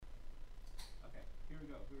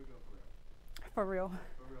For real.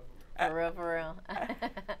 For real, for real.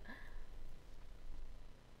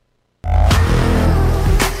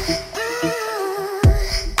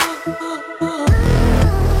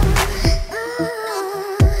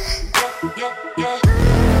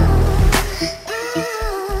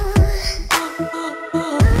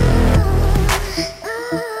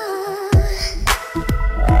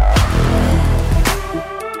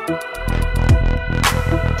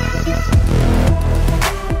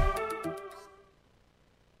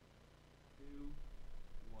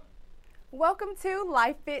 Welcome to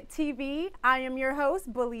Life Fit TV. I am your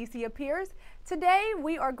host, Belicia Pierce. Today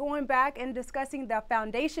we are going back and discussing the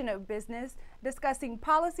foundation of business, discussing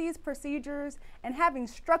policies, procedures, and having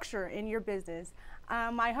structure in your business.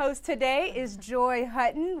 My host today is Joy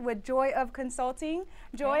Hutton with Joy of Consulting.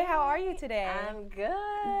 Joy, Hey, how are you today? I'm good.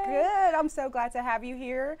 Good. I'm so glad to have you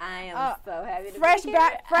here. I am so happy to fresh be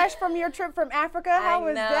here. Fresh from your trip from Africa. How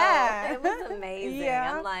was that? It was amazing.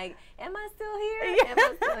 Yeah. I'm like, am I still here? Am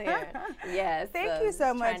I still here? Yes. Thank you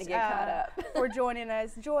so much Trying to get caught up. for joining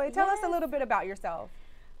us. Joy, tell us a little bit about yourself.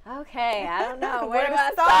 Okay, I don't know. Where do to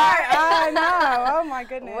I start? I know. Oh my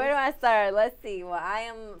goodness. Where do I start? Let's see. Well, I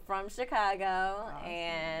am from Chicago,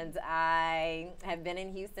 and I have been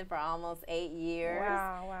in Houston for almost 8 years.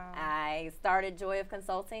 Wow, wow. I started Joy of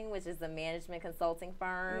Consulting, which is a management consulting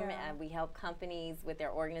firm, Yeah. and we help companies with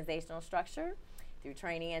their organizational structure through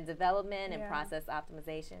training and development and Yeah. process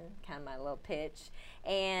optimization, kind of my little pitch.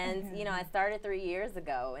 And, you know, I started 3 years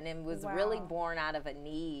ago, and it was really Wow. born out of a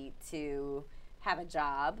need to have a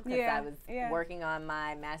job because Yeah, I was working on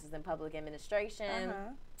my master's in public administration.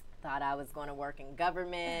 Thought I was going to work in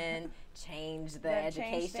government, change the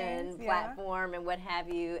education platform and what have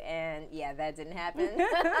you, and yeah, that didn't happen.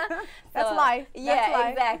 That's life. Yeah, That's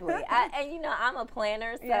life. exactly. And you know, I'm a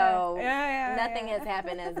planner, so nothing has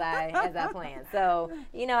happened as I planned. So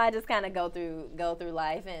you know, I just kind of go through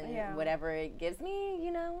life, and whatever it gives me,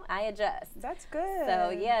 you know, I adjust. That's good.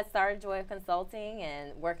 So yeah, started Joy of Consulting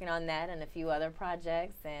and working on that and a few other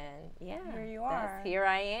projects, and yeah, here you are. Here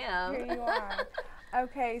I am. Here you are.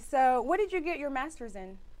 Okay, so what did you get your master's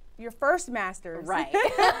in? Your first master's. Right.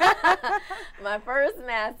 My first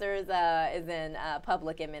master's is in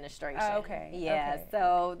public administration. Oh, okay. Yeah. Okay.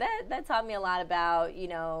 So that taught me a lot about, you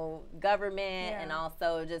know, government and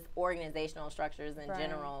also just organizational structures in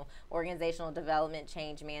general, organizational development,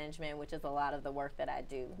 change management, which is a lot of the work that I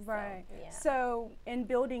do. Right. So, yeah. So in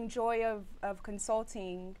building Joy of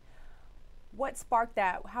Consulting, what sparked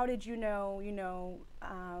that? How did you know,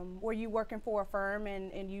 were you working for a firm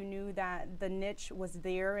and you knew that the niche was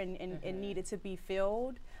there and it needed to be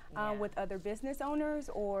filled with other business owners,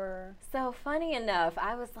 or? So funny enough,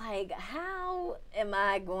 I was like, how am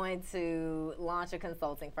I going to launch a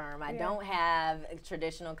consulting firm? I don't have a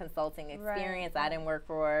traditional consulting experience. I didn't work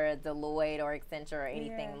for Deloitte or Accenture or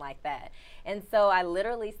anything like that. And so I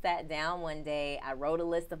literally sat down one day, I wrote a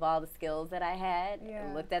list of all the skills that I had,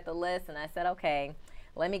 looked at the list, and I said, okay,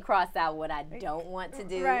 let me cross out what I don't want to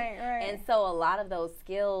do. And so a lot of those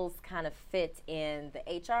skills kind of fit in the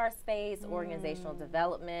HR space, organizational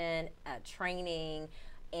development, training.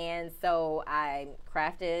 And so I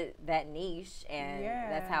crafted that niche, and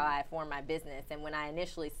that's how I formed my business. And when I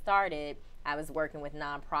initially started, I was working with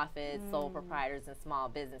nonprofits, sole proprietors, and small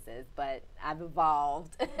businesses, but I've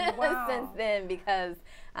evolved since then because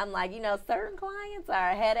I'm like, you know, certain clients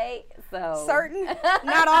are a headache, so. Certain?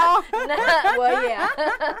 Not all? Well, yeah.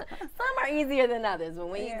 Some are easier than others, but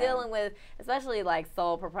when you're dealing with, especially like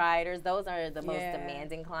sole proprietors, those are the most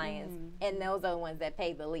demanding clients, and those are the ones that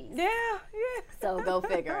pay the least. So go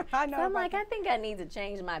figure. I know. So I'm like, I think I need to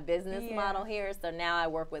change my business model here, so now I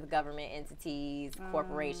work with government entities,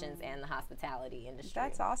 corporations, and the hospitality industry.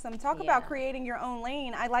 That's awesome. Talk about creating your own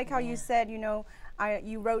lane. I like how you said, you know,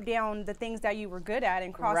 you wrote down the things that you were good at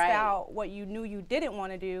and crossed out what you knew you didn't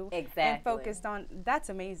want to do. And focused on, that's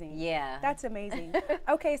amazing. Yeah. That's amazing.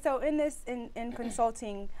 Okay, so in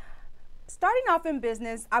consulting, starting off in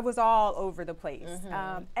business, I was all over the place.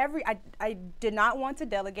 I did not want to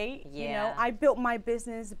delegate. You know, I built my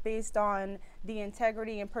business based on the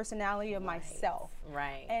integrity and personality of myself.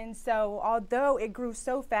 And so although it grew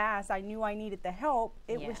so fast, I knew I needed the help.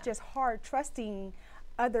 It was just hard trusting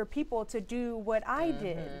other people to do what I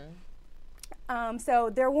did.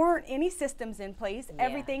 So there weren't any systems in place.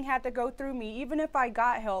 Everything had to go through me. Even if I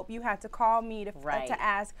got help, you had to call me to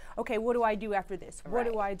ask, okay, what do I do after this? What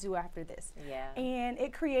do I do after this? And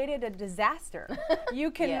it created a disaster.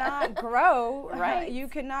 You cannot grow. You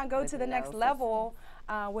cannot go to the next level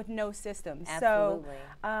with no systems. So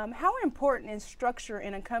how important is structure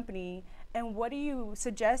in a company, and what do you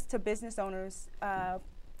suggest to business owners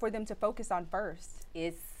for them to focus on first?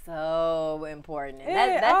 It's so important.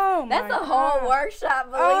 That's a whole workshop,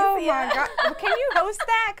 Valencia. Oh my God. Well, can you host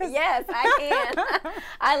that? Yes, I can.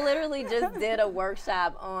 I literally just did a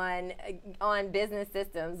workshop on business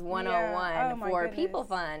systems 101 for People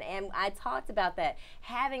Fund, and I talked about that.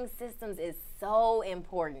 Having systems is so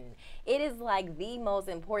important. It is like the most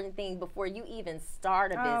important thing before you even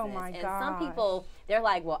start a business. And some people, they're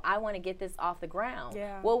like, well, I want to get this off the ground.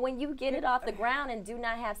 Well, when you get it off the ground and do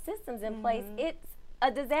not have systems in place, it's a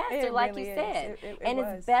disaster, like you said. And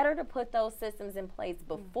it's better to put those systems in place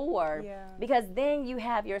before, because then you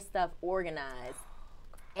have your stuff organized.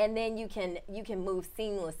 And then you can move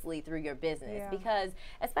seamlessly through your business, because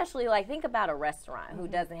especially like think about a restaurant who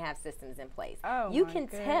doesn't have systems in place. You can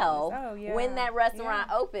tell when that restaurant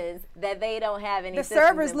opens that they don't have any systems in place.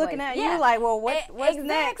 The server's looking at you like, well, what's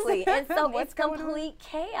exactly. next? And so it's complete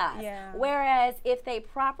chaos. Whereas if they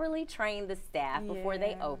properly train the staff before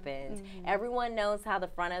they opened, everyone knows how the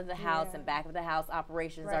front of the house and back of the house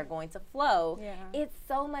operations are going to flow. It's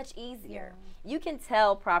so much easier. You can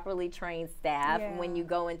tell properly trained staff when you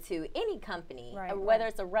go into any company, whether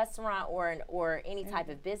it's a restaurant or any type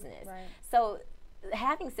of business. So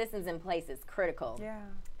having systems in place is critical.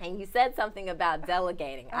 And you said something about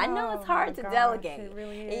delegating. I know it's hard to delegate. It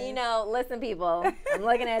really is. You know, listen, people, I'm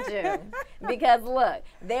looking at you. Because look,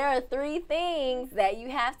 there are 3 things that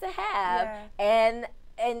you have to have, and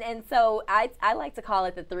so I like to call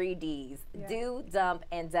it the 3 Ds: do, dump,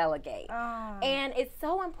 and delegate. And it's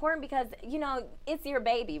so important because, you know, it's your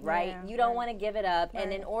baby, right? You don't want to give it up.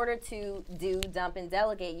 And in order to do, dump, and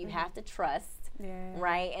delegate, you have to trust,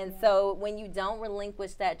 right? And so when you don't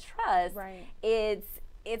relinquish that trust,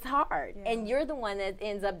 it's hard, and you're the one that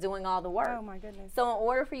ends up doing all the work. Oh my goodness! So in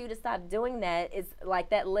order for you to stop doing that, it's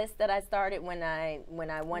like that list that I started when I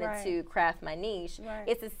wanted to craft my niche.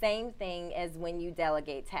 It's the same thing as when you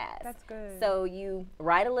delegate tasks. That's good. So you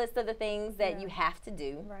write a list of the things that you have to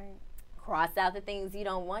do. Cross out the things you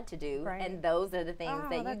don't want to do, and those are the things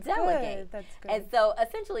that you delegate. That's good. And so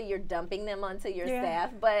essentially you're dumping them onto your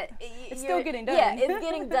staff, but it's still getting done. Yeah, it's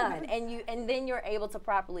getting done, and then you're able to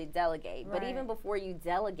properly delegate. But even before you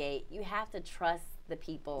delegate, you have to trust the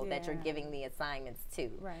people that you're giving the assignments to,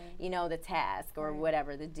 you know, the task or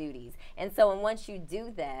whatever, the duties. And so once you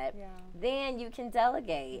do that, then you can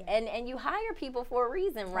delegate, and you hire people for a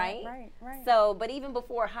reason, right? So, but even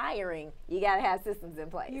before hiring, you got to have systems in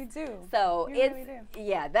place. You do. So you it's, really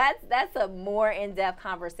do. That's a more in-depth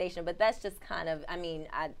conversation, but that's just kind of, I mean,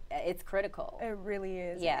 it's critical. It really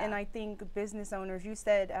is. And I think business owners, you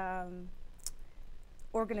said,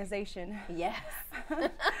 organization. Yes.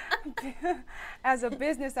 As a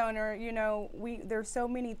business owner, you know, there's so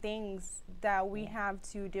many things that we have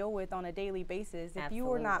to deal with on a daily basis. If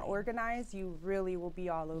you are not organized, you really will be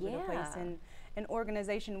all over the place. And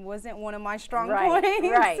organization wasn't one of my strong points.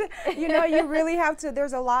 You know, you really have to,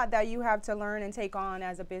 there's a lot that you have to learn and take on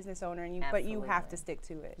as a business owner, and but you have to stick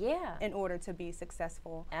to it in order to be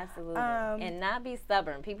successful. Absolutely. And not be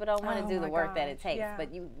stubborn. People don't want to do the work that it takes,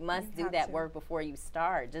 but you must do that work before you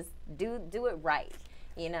start. Just do it right.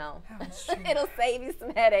 You know, it'll save you some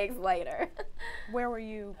headaches later. Where were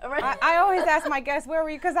you? I always ask my guests, where were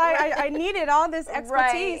you? Because I needed all this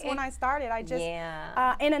expertise when I started. I just,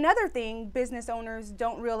 and another thing business owners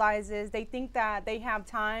don't realize is they think that they have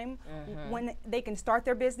time when they can start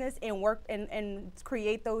their business and work and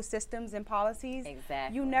create those systems and policies.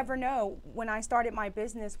 Exactly. You never know. When I started my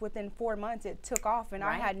business, within 4 months, it took off, and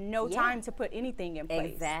I had no time to put anything in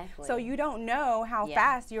place. Exactly. So you don't know how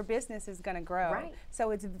fast your business is going to grow. So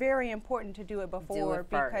it's very important to do it before,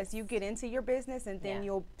 because you get into your business and then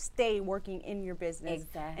you'll stay working in your business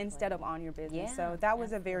instead of on your business. So that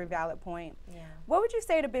was a very valid point. What would you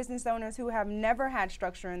say to business owners who have never had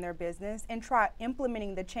structure in their business and try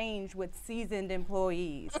implementing the change with seasoned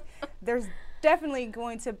employees? There's definitely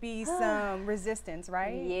going to be some resistance,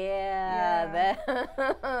 right?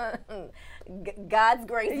 God's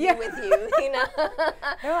grace be with you, you know.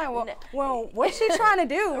 They're like, well, what's she trying to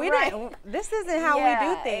do? We didn't. This isn't how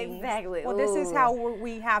we do things. Exactly. Well, this is how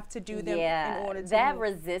we have to do them in order to. That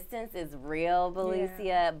resistance is real,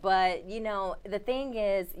 Valencia. But you know, the thing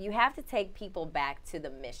is, you have to take people back to the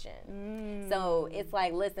mission. So it's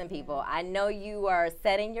like, listen, people. I know you are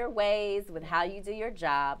set in your ways with how you do your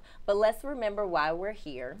job, but let's remember why we're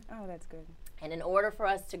here. Oh, that's good. And in order for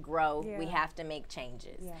us to grow, we have to make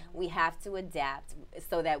changes. We have to adapt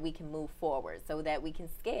so that we can move forward, so that we can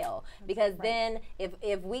scale. Because then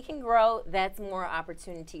if we can grow, that's more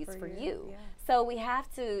opportunities for you. So we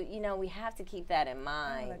have to, we have to keep that in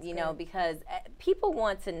mind, because people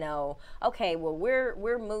want to know, okay, well,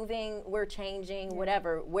 we're moving, we're changing,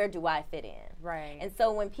 whatever, where do I fit in? Right. And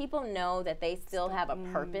so when people know that they still have a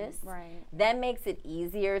purpose, that makes it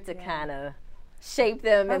easier to kind of shape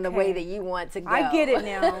them in the way that you want to go. I get it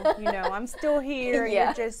now. I'm still here.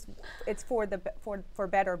 You're just, it's for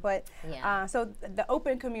better. But so the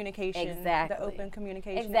open communication, the open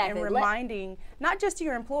communication, and reminding not just to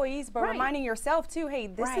your employees, but reminding yourself too. Hey,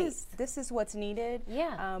 this is what's needed.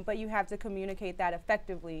 But you have to communicate that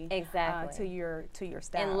effectively. To your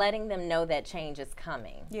staff, and letting them know that change is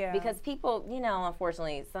coming. Because people,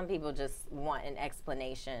 unfortunately, some people just want an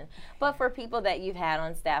explanation. But for people that you've had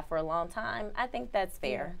on staff for a long time, I think that's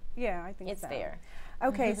fair. I think it's fair.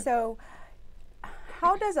 Okay, so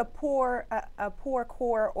how does a poor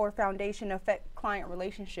core or foundation affect client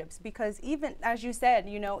relationships? Because even as you said,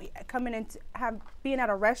 coming into being at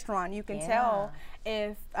a restaurant, you can tell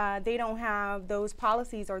if they don't have those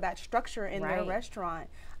policies or that structure in their restaurant.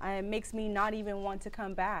 It makes me not even want to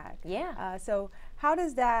come back. So how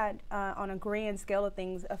does that, on a grand scale of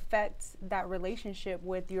things, affect that relationship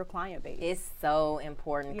with your client base? It's so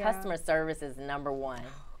important. Customer service is number one.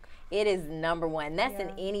 It is number one. That's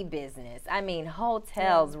in any business. I mean,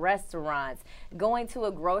 hotels, restaurants, going to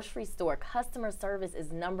a grocery store, customer service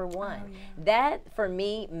is number one. That, for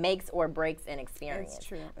me, makes or breaks an experience. It's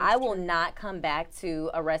true. I will not come back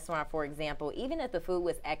to a restaurant, for example, even if the food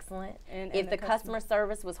was excellent. And if the customer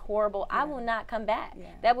service was horrible, I will not come back.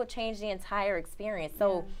 That would change the entire experience.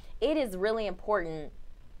 So it is really important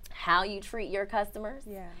how you treat your customers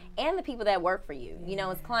and the people that work for you.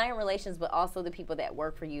 It's client relations, but also the people that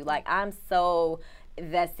work for you. Like, I'm so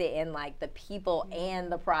vested in like the people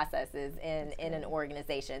and the processes in an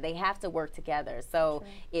organization. They have to work together. So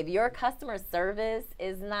if your customer service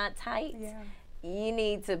is not tight, you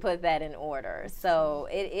need to put that in order. So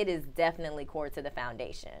it is definitely core to the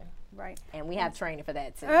foundation. Right. And we have training for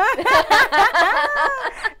that too.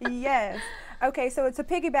 Yes. Okay, so to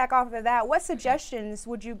piggyback off of that, what suggestions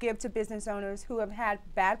would you give to business owners who have had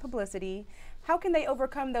bad publicity? How can they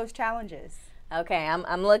overcome those challenges? Okay,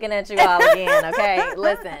 I'm looking at you all again, okay?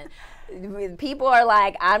 Listen, people are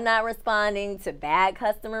like, I'm not responding to bad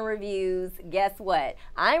customer reviews. Guess what?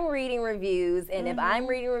 I'm reading reviews, and if I'm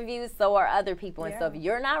reading reviews, so are other people. And so if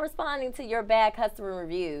you're not responding to your bad customer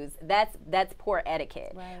reviews, that's poor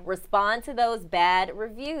etiquette. Respond to those bad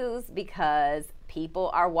reviews because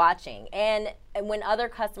people are watching. And when other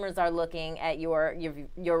customers are looking at your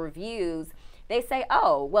reviews, they say,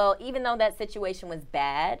 oh, well, even though that situation was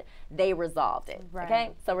bad, they resolved it.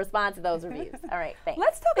 Okay? So respond to those reviews. All right, thanks.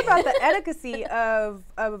 Let's talk about the efficacy of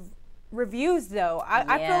reviews, though.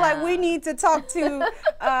 I feel like we need to talk to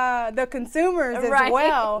the consumers as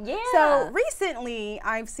well. So recently,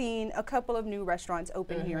 I've seen a couple of new restaurants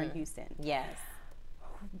open here in Houston.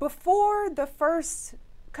 Before the first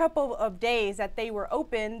couple of days that they were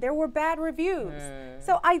open, there were bad reviews.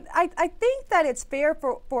 So I think that it's fair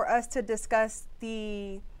for us to discuss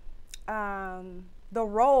the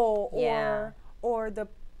role or the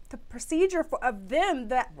procedure of them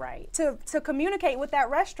to communicate with that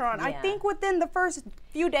restaurant. I think within the first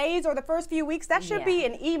few days or the first few weeks, that should be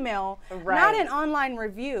an email, not an online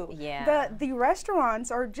review. The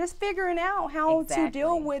restaurants are just figuring out how to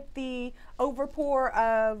deal with the overpour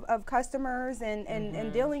of customers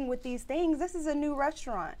and dealing with these things. This is a new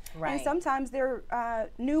restaurant, and sometimes they're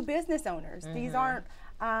new business owners. These aren't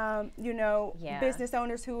business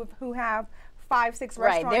owners who have 5-6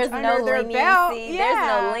 restaurants There's under no their leniency. belt. There's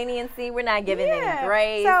no leniency. We're not giving any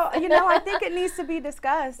grace. So I think it needs to be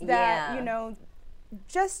discussed that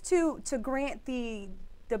just to grant the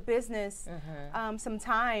business some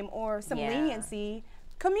time or some leniency.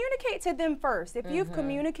 Communicate to them first. If you've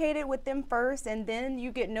communicated with them first and then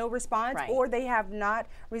you get no response or they have not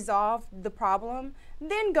resolved the problem,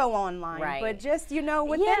 then go online. But just,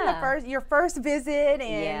 within your first visit,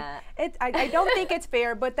 and I don't think it's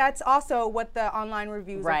fair, but that's also what the online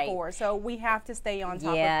reviews are for. So we have to stay on top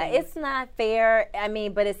of things. It's not fair. I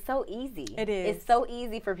mean, but it's so easy. It is. It's so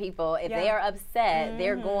easy for people. If they are upset,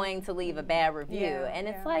 they're going to leave a bad review. And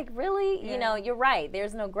it's like, really? You're right.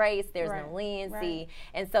 There's no grace. There's no leniency.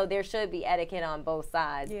 And so there should be etiquette on both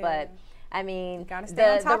sides. But I mean,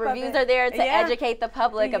 the reviews are there to educate the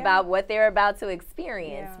public about what they're about to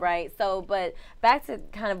experience, right? So, but back to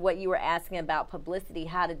kind of what you were asking about publicity,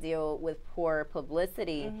 how to deal with poor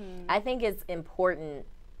publicity, I think it's important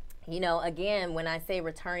you know, again, when I say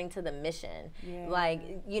returning to the mission, like,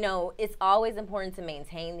 you know, it's always important to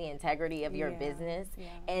maintain the integrity of your business.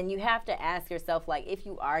 And you have to ask yourself, like, if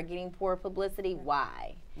you are getting poor publicity,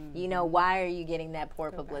 why? You know, why are you getting that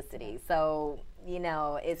poor publicity? So, you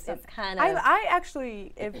know, it's kind of. I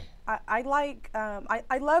actually, I like,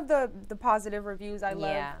 I love the positive reviews. I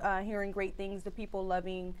love hearing great things, the people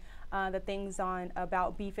loving the things on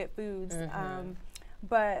about BeFit Foods.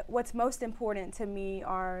 But what's most important to me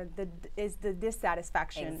is the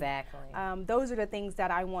dissatisfaction. Exactly. Those are the things that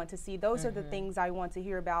I want to see. Those are the things I want to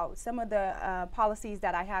hear about. Some of the policies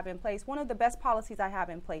that I have in place. One of the best policies I have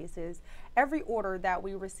in place is every order that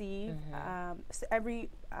we receive, every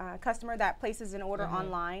customer that places an order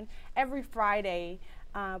online, every Friday,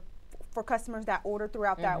 for customers that order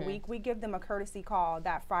throughout that week, we give them a courtesy call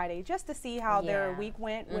that Friday just to see how their week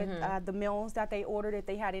went with the meals that they ordered, if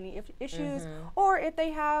they had any issues, or if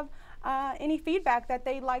they have any feedback that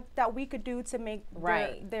they like that we could do to make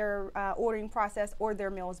their ordering process or their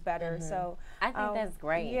meals better. So I think that's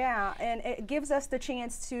great. Yeah, and it gives us the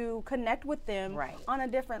chance to connect with them on a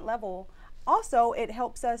different level. Also, it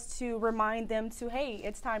helps us to remind them to, hey,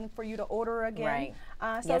 it's time for you to order again.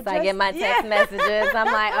 So yes, I get my text messages.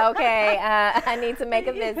 I'm like, okay, I need to make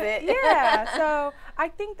a visit. So I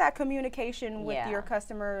think that communication with your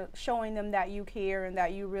customer, showing them that you care and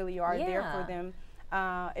that you really are there for them,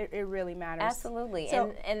 it really matters. Absolutely.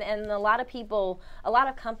 So, and a lot of people, a lot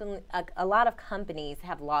of companies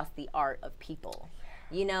have lost the art of people.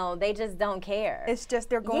 You know, they just don't care. It's just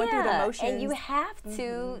they're going through the motions. And you have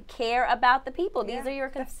to care about the people. These are your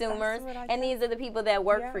consumers, and these are the people that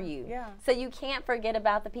work for you. So you can't forget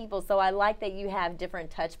about the people. So I like that you have different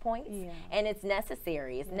touch points, and it's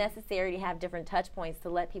necessary. It's necessary to have different touch points to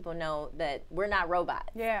let people know that we're not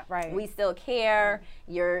robots. We still care.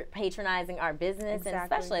 You're patronizing our business, and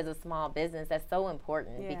especially as a small business, that's so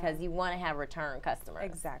important because you want to have return customers.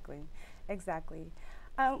 Exactly.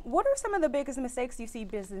 What are some of the biggest mistakes you see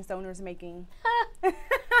business owners making?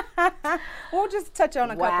 We'll just touch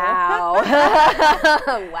on a couple.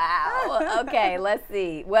 Wow. Okay, let's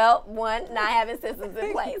see. Well, one, not having systems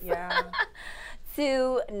in place.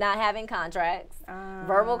 Two, not having contracts.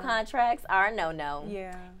 Verbal contracts are a no-no.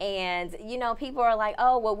 And, you know, people are like,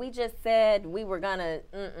 oh, well, we just said we were going to,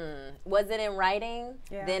 was it in writing?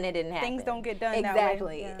 Then it didn't happen. Things don't get done that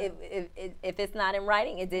way. If it's not in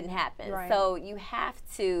writing, it didn't happen. So you have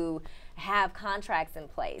to have contracts in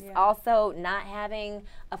place. Also, not having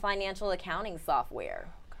a financial accounting software.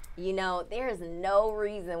 You know, there's no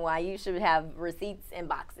reason why you should have receipts in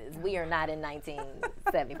boxes. We are not in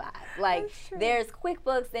 1975. Like, there's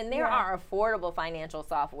QuickBooks, and there are affordable financial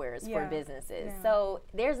softwares for businesses. So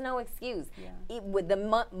there's no excuse. With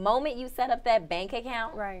the moment you set up that bank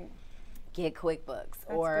account, get QuickBooks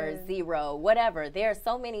or Xero, whatever. There are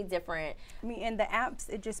so many different. I mean, and the apps,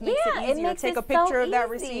 it just makes it easier to take a picture of that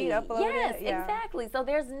receipt, upload it. Exactly. So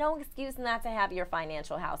there's no excuse not to have your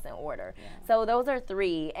financial house in order. So those are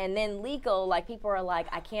three. And then legal, like people are like,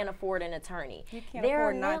 I can't afford an attorney. You can't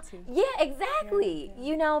afford not to. Yeah, exactly.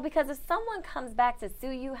 You know, because if someone comes back to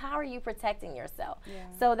sue you, how are you protecting yourself?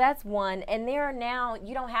 So that's one. And there are now,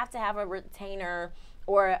 you don't have to have a retainer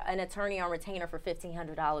or an attorney on retainer for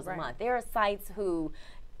 $1,500 a month. There are sites who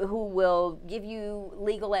will give you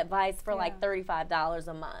legal advice for like $35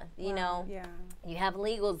 a month. You know, you have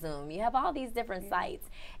LegalZoom, you have all these different sites.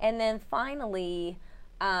 And then finally,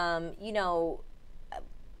 you know,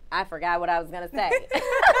 I forgot what I was gonna say.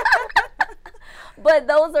 But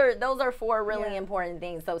those are four really important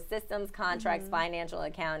things. So systems, contracts, financial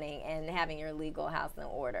accounting, and having your legal house in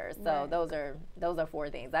order. So those are four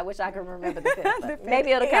things. I wish I could remember the fifth. But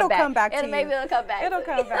maybe it'll come back to you. Maybe it'll come back. It'll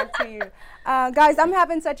come back to you. Guys, I'm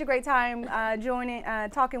having such a great time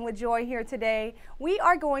talking with Joy here today. We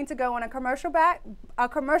are going to go on a commercial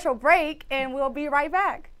break, and we'll be right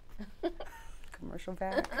back. Commercial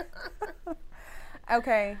back.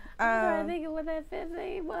 Okay. I'm trying to think of what that fifth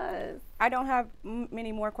thing was. I don't have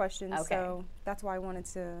many more questions, so that's why I wanted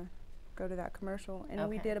to go to that commercial. And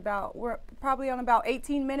we did we're probably on about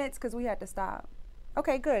 18 minutes because we had to stop.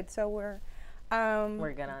 Okay, good. So we're good on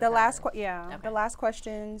the time. The last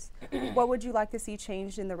questions. What would you like to see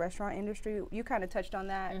changed in the restaurant industry? You kind of touched on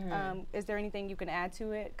that. Is there anything you can add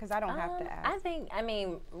to it? Because I don't have to ask. I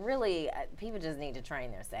mean, really, people just need to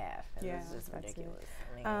train their staff. It's just ridiculous.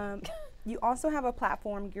 You also have a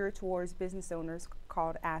platform geared towards business owners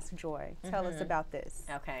called Ask Joy. Tell us about this.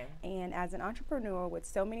 Okay. And as an entrepreneur with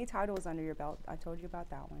so many titles under your belt, I told you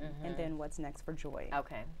about that one. And then what's next for Joy?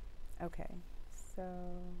 Okay. Okay. So,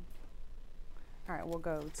 all right, we'll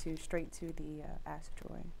go straight to the Ask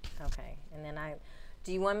Joy. Okay. And then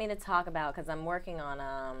Do you want me to talk about, because I'm working on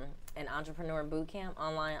an entrepreneur boot camp,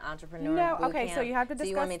 online entrepreneur boot camp. So you have to discuss that. Do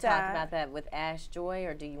you want me to talk about that with Ash Joy,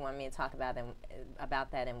 or do you want me to talk about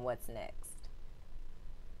that in What's Next?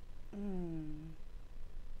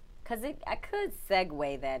 Because I could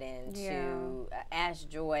segue that into Ash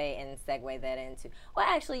Joy and segue that into, well,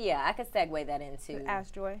 actually, yeah, I could segue that into Ash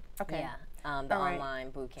Joy. Okay. Yeah, the online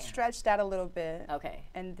boot camp. Stretch that a little bit. Okay.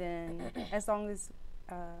 And then as long as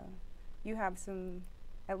you have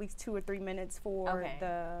at least 2 or 3 minutes for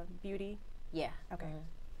the beauty. Yeah. Okay.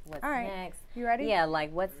 What's next? You ready? Yeah,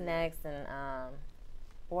 like what's next, and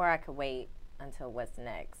or I could wait until what's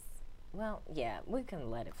next. Well, yeah, we can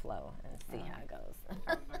let it flow and see how it goes.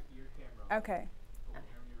 Okay.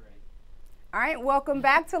 All right, welcome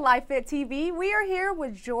back to Life Fit TV. We are here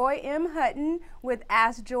with Joy M. Hutton with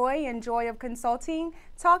Ask Joy and Joy of Consulting,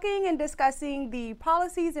 talking and discussing the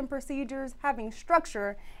policies and procedures having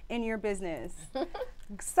structure in your business.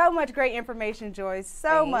 So much great information, Joy.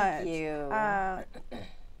 So much. Thank you.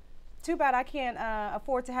 Too bad I can't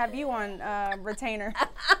afford to have you on retainer.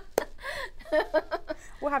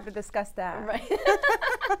 We'll have to discuss that. Right.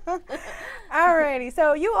 Alrighty.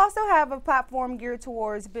 So you also have a platform geared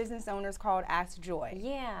towards business owners called Ask Joy.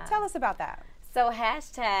 Yeah. Tell us about that. So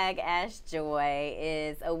hashtag Ask Joy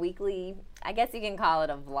is a weekly, I guess you can call it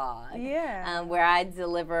a vlog. Yeah. Where I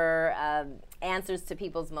deliver answers to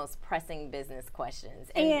people's most pressing business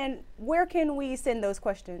questions. And where can we send those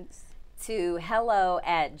questions? To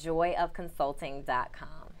hello@joyofconsulting.com.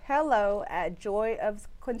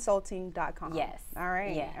 hello@joyofconsulting.com. Yes. All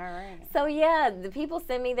right. Yeah. All right. So yeah, the people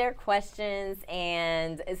send me their questions,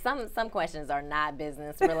 and some questions are not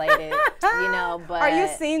business related, you know. But are you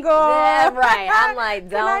single? Yeah, right. I'm like,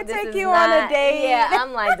 don't. Can I take you on a date? Yeah,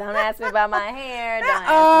 I'm like, don't ask me about my hair. Don't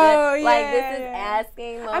ask me. Like this is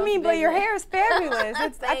asking. I mean, but your hair is fabulous. I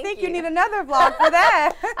think you need another vlog for for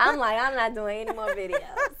that. I'm like, I'm not doing any more videos.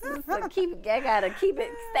 So I gotta keep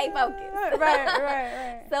it, stay focused.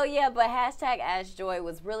 Right. So yeah, but hashtag Ask Joy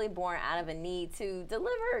was really born out of a need to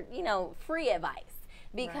deliver, you know, free advice.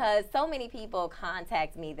 Because so many people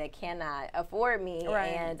contact me that cannot afford me,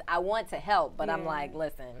 and I want to help, but I'm like,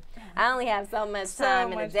 listen, I only have so much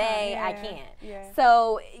time in a day, I can't.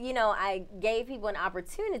 So, you know, I gave people an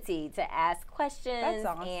opportunity to ask questions. That's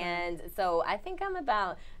awesome. And so I think I'm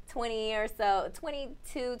about 20 or so,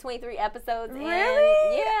 22, 23 episodes Really?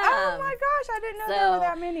 in. Yeah. Oh my gosh, I didn't know there were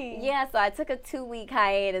that many. Yeah, so I took a 2-week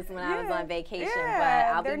hiatus when I was on vacation, but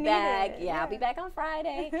I'll be back. Yeah, I'll be back on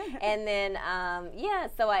Friday. And then,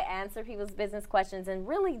 so I answer people's business questions, and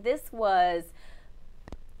really this was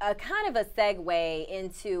a kind of a segue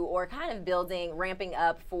into, or kind of ramping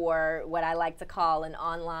up for what I like to call an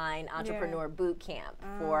online entrepreneur boot camp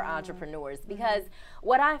for entrepreneurs. Because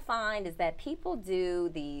what I find is that people do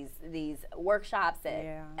these workshops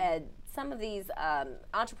at some of these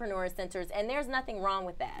entrepreneur centers, and there's nothing wrong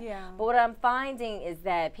with that. But what I'm finding is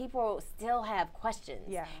that people still have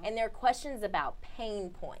questions, and they're questions about pain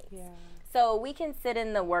points. So we can sit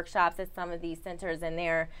in the workshops at some of these centers, and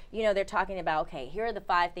they're talking about, okay, here are the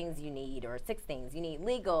 5 things you need, or 6 things you need: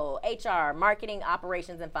 legal, HR, marketing,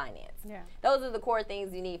 operations, and finance. Those are the core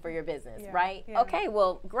things you need for your business, right? Okay,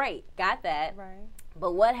 well, great, got that.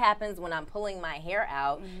 But what happens when I'm pulling my hair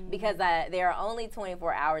out because there are only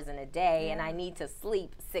 24 hours in a day, and I need to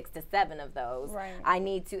sleep 6 to 7 of those. I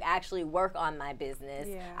need to actually work on my business.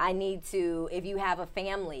 I need to, if you have a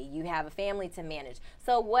family, you have a family to manage.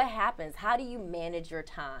 So what happens? How do you manage your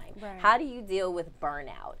time? How do you deal with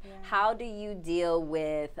burnout? How do you deal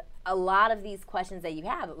with a lot of these questions that you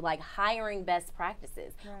have, like hiring best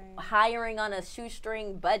practices, hiring on a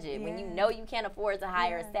shoestring budget when you know you can't afford to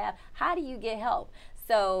hire a staff? How do you get help?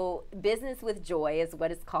 So Business with Joy is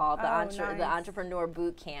what it's called, the Entrepreneur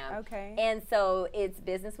Boot Camp. And so it's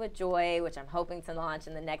Business with Joy, which I'm hoping to launch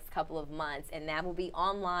in the next couple of months, and that will be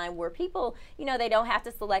online, where people, they don't have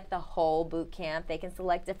to select the whole boot camp. They can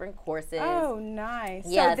select different courses. Oh, nice.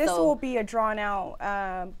 Yeah, so this will be a drawn out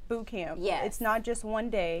boot camp. It's not just one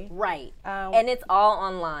day. Right. And it's all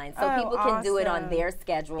online, so people can do it on their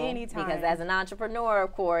schedule. Anytime. Because as an entrepreneur,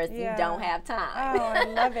 of course, you don't have time. Oh, I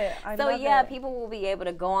love it. People will be able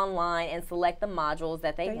to go online and select the modules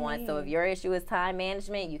that they want. So if your issue is time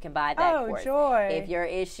management, you can buy that course. Joy. If your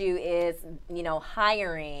issue is,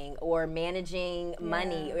 hiring or managing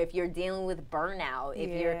money, or if you're dealing with burnout, if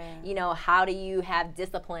you're, how do you have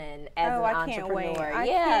discipline as an entrepreneur? I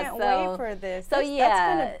can't wait for this. So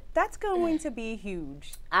that's going to be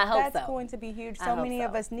huge. I hope that's going to be huge. So many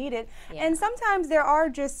of us need it. Yeah. And sometimes there are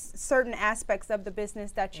just certain aspects of the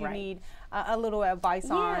business that you need a little advice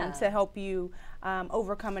on to help you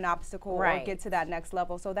overcome an obstacle or get to that next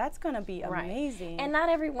level. So that's going to be amazing. And not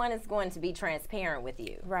everyone is going to be transparent with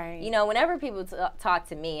you. Right. You know, whenever people talk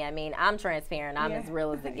to me, I mean, I'm transparent. I'm as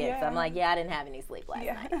real as it gets. I'm like, I didn't have any sleep last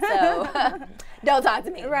night. So don't talk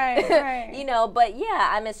to me. Right. You know, but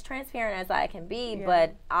I'm as transparent as I can be,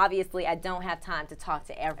 but obviously I don't have time to talk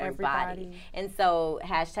to everybody. And so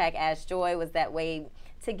 #AskJoy was that way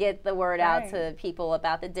to get the word out to people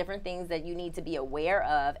about the different things that you need to be aware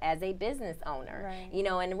of as a business owner. You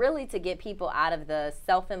know, and really to get people out of the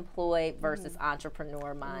self-employed versus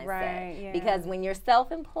entrepreneur mindset. Because when you're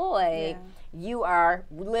self-employed, you are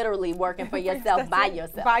literally working for yourself by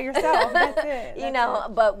yourself. By yourself, that's it. You know,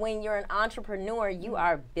 but when you're an entrepreneur, you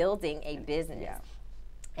are building a business.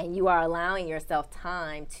 And you are allowing yourself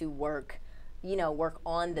time to work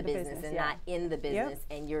on the business and not in the business,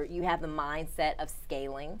 and you have the mindset of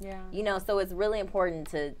scaling. You know, so it's really important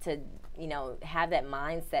to have that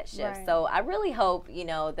mindset shift. So I really hope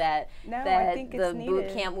that the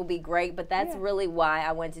boot camp will be great. But that's really why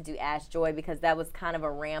I wanted to do Ask Joy, because that was kind of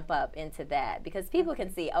a ramp up into that, because people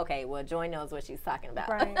can see, okay, well, Joy knows what she's talking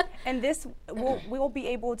about. And this we'll be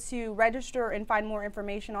able to register and find more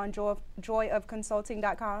information on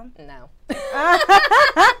joyofconsulting.com. No.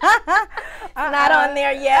 Not on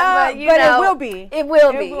there yet, but it will be. It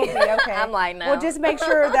will be. Okay. I'm like, no. Well, just make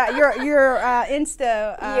sure that your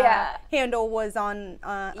Insta handle was on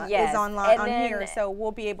is online on here, so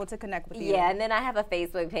we'll be able to connect with you. Yeah, and then I have a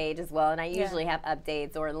Facebook page as well, and I usually have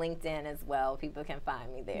updates, or LinkedIn as well. People can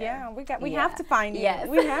find me there. Yeah, we have to find you.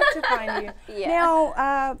 We have to find you.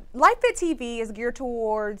 Now, LifeFit TV is geared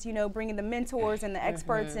towards bringing the mentors and the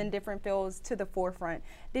experts in different fields to the forefront.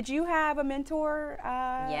 Did you have a mentor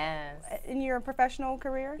in your professional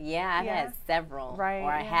career? Yeah, I've had several, or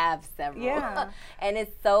I have several. And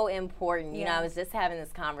it's so important. You know, I was just having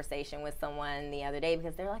this conversation with someone the other day,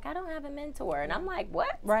 because they're like, I don't have a mentor. And I'm like,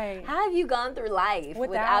 what? How have you gone through life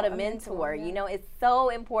without a mentor? You know, it's so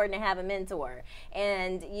important to have a mentor.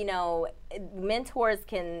 And, mentors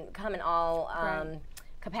can come in all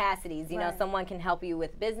capacities. You know, someone can help you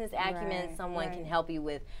with business acumen. Someone can help you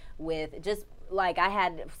with just, like, I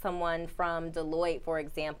had someone from Deloitte, for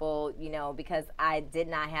example, because I did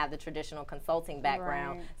not have the traditional consulting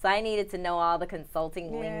background. So I needed to know all the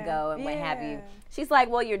consulting lingo and what have you. She's like,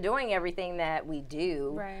 well, you're doing everything that we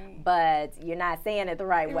do, but you're not saying it the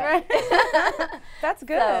right way. That's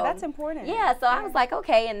good. That's important. Yeah, so I was like,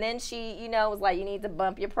 okay. And then she, was like, you need to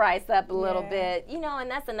bump your price up a little bit. And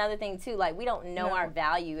that's another thing, too. Like, we don't know our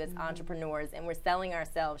value as entrepreneurs, and we're selling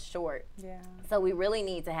ourselves short. So we really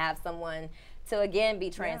need to have someone to, again,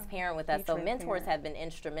 be transparent with us. So mentors have been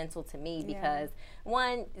instrumental to me, because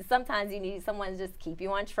one, sometimes you need someone to just keep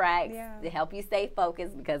you on track, to help you stay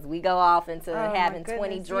focused, because we go off into having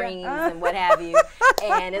 20 dreams and what have you.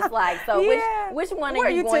 And it's like, so which one are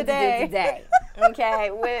you going to do today?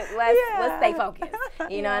 Okay, let's stay focused.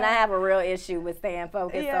 And I have a real issue with staying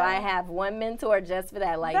focused. So I have one mentor just for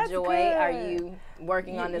that. Like, Joy, are you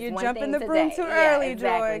working on this one thing today? You're jumping the broom too early,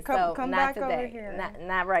 exactly. Joy. Come back today. over here.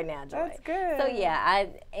 Not right now, Joy. That's good. So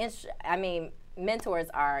I mean, mentors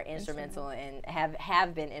are instrumental and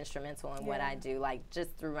have been instrumental in what I do, like,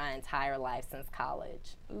 just through my entire life since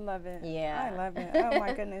college. Love it. Yeah. I love it. Oh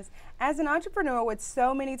my goodness. As an entrepreneur with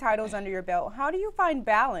so many titles under your belt, how do you find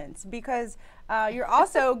balance? Because you're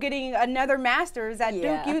also getting another master's at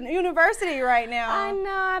Duke University right now. I know.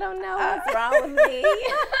 I don't know what's wrong with me.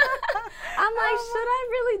 I'm like, should I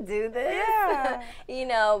really do this? Yeah.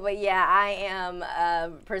 But I am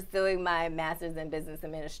pursuing my master's in business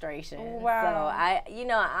administration. Wow. So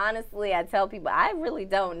honestly, I tell people, I really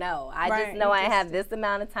don't know. I just know I have this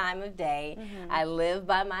amount of time of day. I live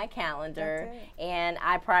by my calendar, and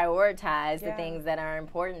I prioritize the things that are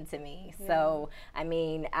important to me. So, I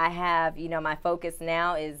mean, I have, my focus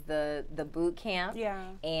now is the boot camp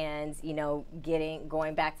and,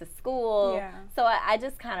 going back to school. So I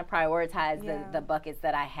just kind of prioritize the buckets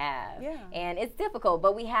that I have. And it's difficult,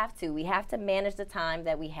 but we have to manage the time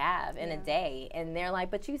that we have in a day. And they're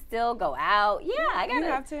like, but you still go out. I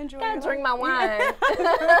gotta drink my wine.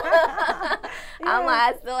 I'm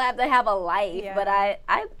like, I still have to have a life, but I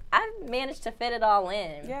managed to fit it all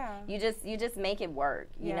in. You just make it work.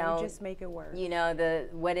 You just make it work.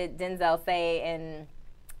 What did Denzel say in,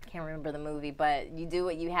 I can't remember the movie, but you do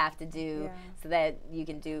what you have to do so that you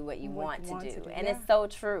can do what you want to do. And it's so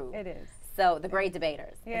true. It is. So, The Great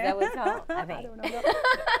Debaters. Is that what it's called? I think. I don't know.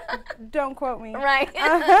 Don't quote me. Right.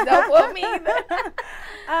 Don't quote me either.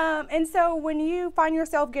 And so when you find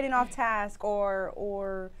yourself getting off task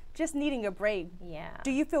or just needing a break,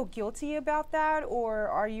 do you feel guilty about that, or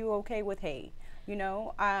are you okay with, hey,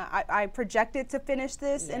 I projected to finish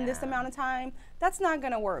this in this amount of time, that's not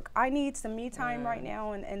going to work. I need some me time right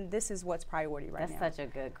now, and this is what's priority right now. That's such a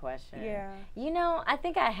good question. Yeah. You know, I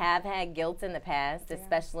think I have had guilt in the past,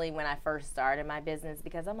 especially when I first started my business,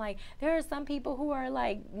 because I'm like, there are some people who are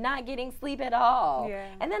like not getting sleep at all. Yeah.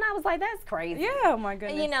 And then I was like, that's crazy. Yeah, oh my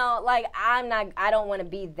goodness. You know, like I don't want to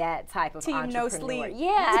be that type of Team entrepreneur. no sleep.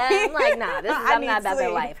 Yeah, I'm like, nah, I'm not about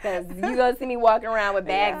that life, because you gonna see me walking around with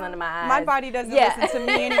bags under my eyes. My body doesn't listen to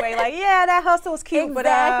me anyway. Like, yeah, that hustle's cute, but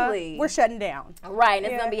we're shutting down. Right,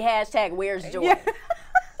 and it's gonna be hashtag where's Joy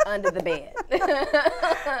under the bed.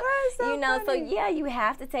 So you know, funny. so yeah, you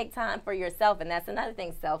have to take time for yourself, and that's another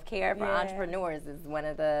thing. Self-care for entrepreneurs is one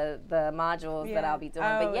of the modules that I'll be doing.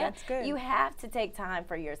 But yeah, you have to take time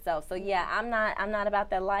for yourself. So yeah, I'm not about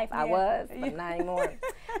that life. I was, but not anymore.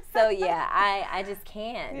 So yeah, I just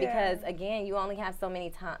can't, because again, you only have so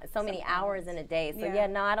many hours in a day. So yeah,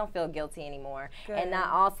 no, I don't feel guilty anymore. Good. And I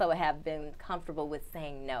also have been comfortable with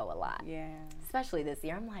saying no a lot. Yeah. Especially this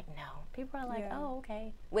year, I'm like, no. People are like, oh,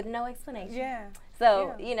 okay, with no explanation. Yeah.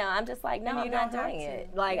 So, you know, I'm just like, no, I'm not doing it.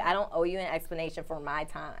 Like, I don't owe you an explanation for my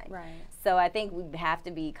time. Right. So I think we have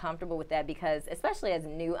to be comfortable with that, because especially as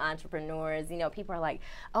new entrepreneurs, you know, people are like,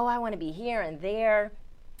 oh, I want to be here and there.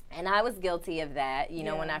 And I was guilty of that, you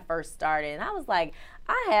know, when I first started. And I was like,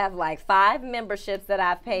 I have like 5 memberships that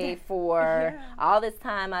I've paid for, all this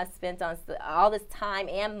time I've spent on, all this time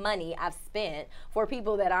and money I've spent for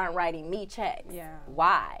people that aren't writing me checks. Yeah.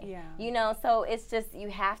 Why? Yeah. You know, so it's just, you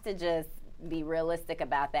have to just be realistic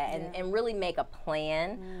about that, and really make a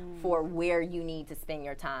plan for where you need to spend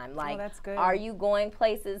your time. Like, that's good. Are you going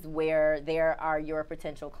places where there are your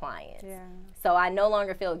potential clients? Yeah. So I no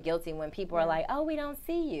longer feel guilty when people are like, oh, we don't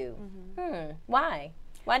see you. Why?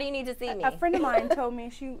 Why do you need to see me? A friend of mine told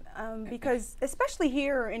me because especially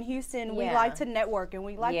here in Houston, we like to network, and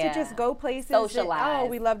we like to just go places. Socialize.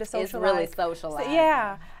 We love to socialize. It's really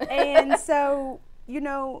socialize. So, and so, you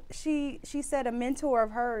know, she said a mentor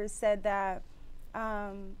of hers said that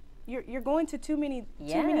you're going to too many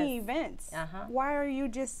events. Why are you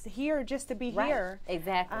just here just to be here?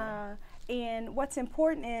 Exactly. And what's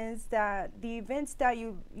important is that the events that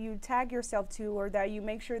you tag yourself to, or that you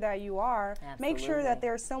make sure that you are, make sure that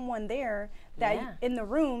there's someone there that in the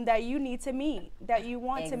room that you need to meet, that you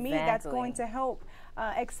want to meet, that's going to help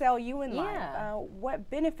excel you in life. What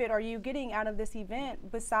benefit are you getting out of this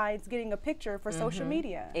event besides getting a picture for social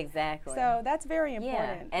media? Exactly. So that's very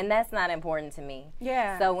important. And that's not important to me.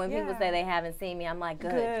 Yeah. So when people say they haven't seen me, I'm like,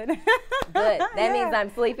 good. Good. That means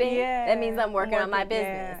I'm sleeping. That means I'm working on my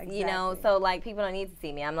business. Exactly. You know, so like, people don't need to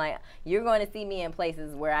see me. I'm like, you're going to see me in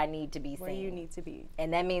places where I need to be seen. Where you need to be.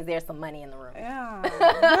 And that means there's some money in the room. Yeah.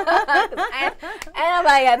 And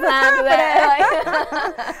nobody got time for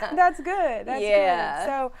that. That's good. That's good.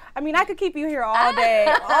 So, I mean, I could keep you here all day,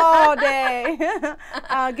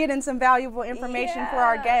 getting some valuable information for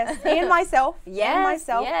our guests and myself.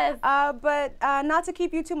 But not to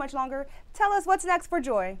keep you too much longer, tell us what's next for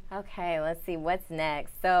Joy. Okay, let's see what's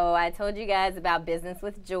next. So I told you guys about Business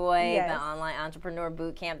with Joy, the online entrepreneur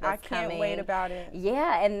boot camp that's coming. I can't wait about it.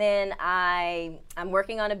 Yeah, and then I'm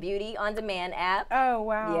working on a beauty on demand app. Oh,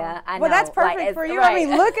 wow. Yeah, I know. Well, that's perfect for you. Right. I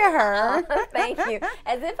mean, look at her. Thank you.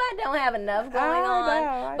 As if I don't have enough going on.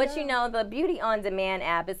 I know. You know, the beauty on demand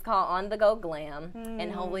app is called On The Go Glam,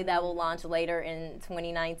 and hopefully that will launch later in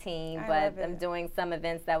 2019. But I'm doing some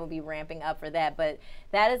events that will be ramping up for that. But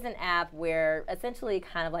that is an app where essentially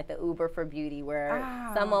kind of like the Uber for beauty, where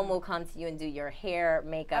someone will come to you and do your hair,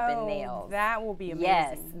 makeup, and nails. That will be amazing.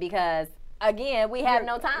 Yes, because again, we have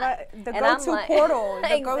no time. The go-to portal,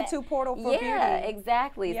 the go-to portal for beauty. Yeah,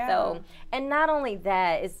 exactly. Yeah. So, and not only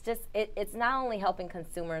that, it's just it's not only helping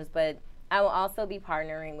consumers, but I will also be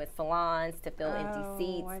partnering with salons to fill empty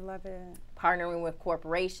seats. I love it. Partnering with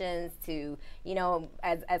corporations to, you know,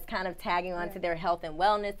 as kind of tagging onto their health and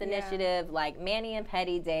wellness initiative, like Mani and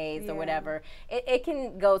Petty Days or whatever. It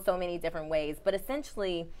can go so many different ways, but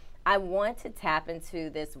essentially, I want to tap into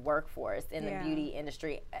this workforce in the beauty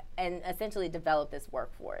industry and essentially develop this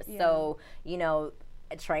workforce. So, you know,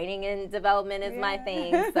 training and development is my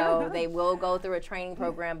thing. So they will go through a training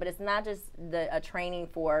program, but it's not just a training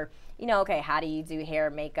for, you know, okay, how do you do hair,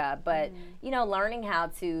 makeup, but, you know, learning how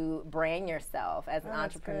to brand yourself as an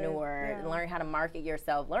entrepreneur, learn how to market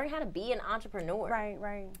yourself, learn how to be an entrepreneur.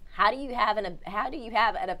 Right. How do you have an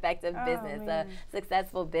effective business, a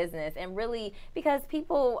successful business? And really, because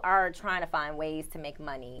people are trying to find ways to make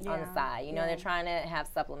money on the side, you know, they're trying to have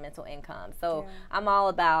supplemental income. So I'm all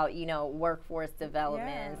about, you know, workforce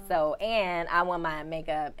development. So, and I want my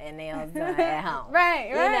makeup and nails done at home. Right.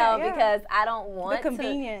 You know, because I don't want the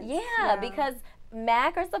convenience. Because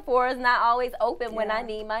MAC or Sephora is not always open when I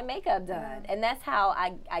need my makeup done. And that's how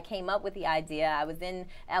I came up with the idea. I was in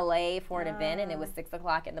LA for an event and it was 6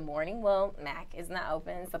 o'clock in the morning. Well, MAC is not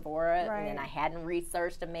open, Sephora, and then I hadn't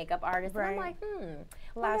researched a makeup artist. And I'm like,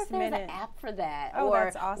 wonder if there's an app for that. Oh, or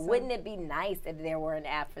that's awesome. Wouldn't it be nice if there were an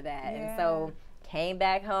app for that? And so came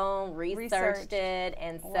back home, researched it,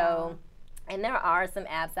 and so, and there are some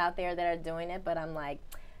apps out there that are doing it, but I'm like,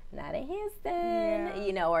 not in Houston,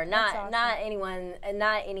 you know, or not any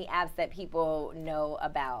apps that people know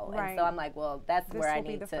about. And so I'm like, well, that's where I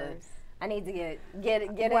need to get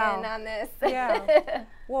in on this. Yeah.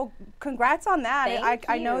 Well, congrats on that.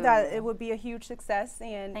 I know that it would be a huge success,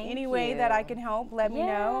 and any way that I can help, let me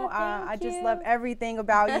know. I just love everything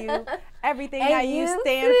about you, everything that you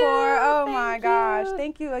stand for. Oh my gosh.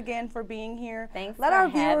 Thank you again for being here. Thanks Let for our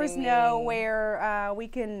viewers having know me. where we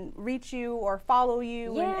can reach you or follow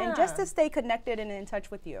you and just to stay connected and in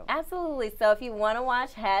touch with you. Absolutely. So if you want to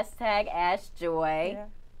watch #AskJoy,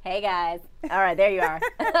 hey guys. All right, there you are.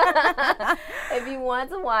 If you want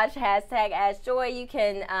to watch #AskJoy, you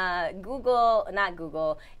can you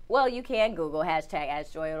can Google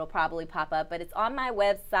 #AskJoy. It'll probably pop up, but it's on my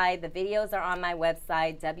website. The videos are on my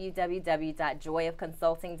website,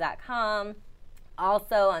 www.joyofconsulting.com.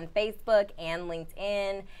 Also on Facebook and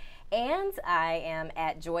LinkedIn. And I am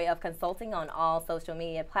at Joy of Consulting on all social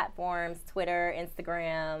media platforms, Twitter,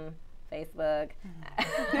 Instagram, Facebook.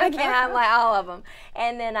 I can't like all of them.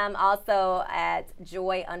 And then I'm also at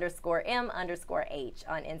Joy_M_H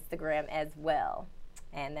on Instagram as well.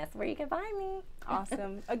 And that's where you can find me.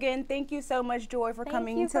 Awesome. Again, thank you so much, Joy, for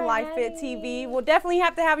coming to LifeFit TV. We'll definitely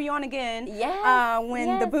have to have you on again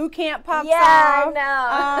when the boot camp pops off.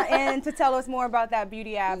 And to tell us more about that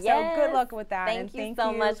beauty app. So good luck with that. Thank you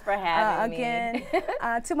so much for having me. Again,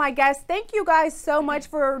 to my guests, thank you guys so much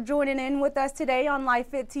for joining in with us today on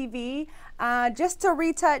LifeFit TV. Just to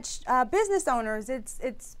retouch business owners,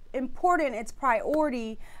 it's important, it's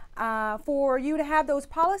priority for you to have those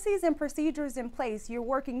policies and procedures in place. You're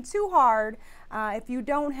working too hard if you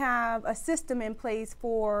don't have a system in place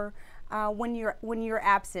for when you're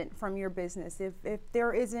absent from your business. If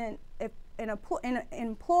an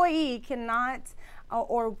employee cannot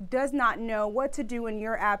or does not know what to do in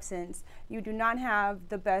your absence, you do not have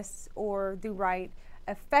the best or the right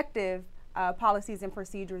effective policies and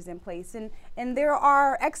procedures in place. And there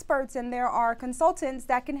are experts and there are consultants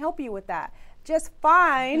that can help you with that. Just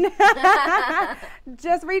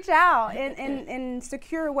just reach out and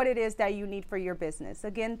secure what it is that you need for your business.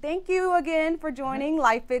 Again, thank you again for joining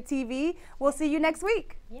LifeFit TV. We'll see you next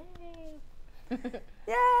week. Yay. Yay,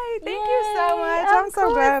 thank you so much. I'm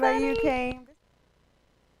so glad that you came.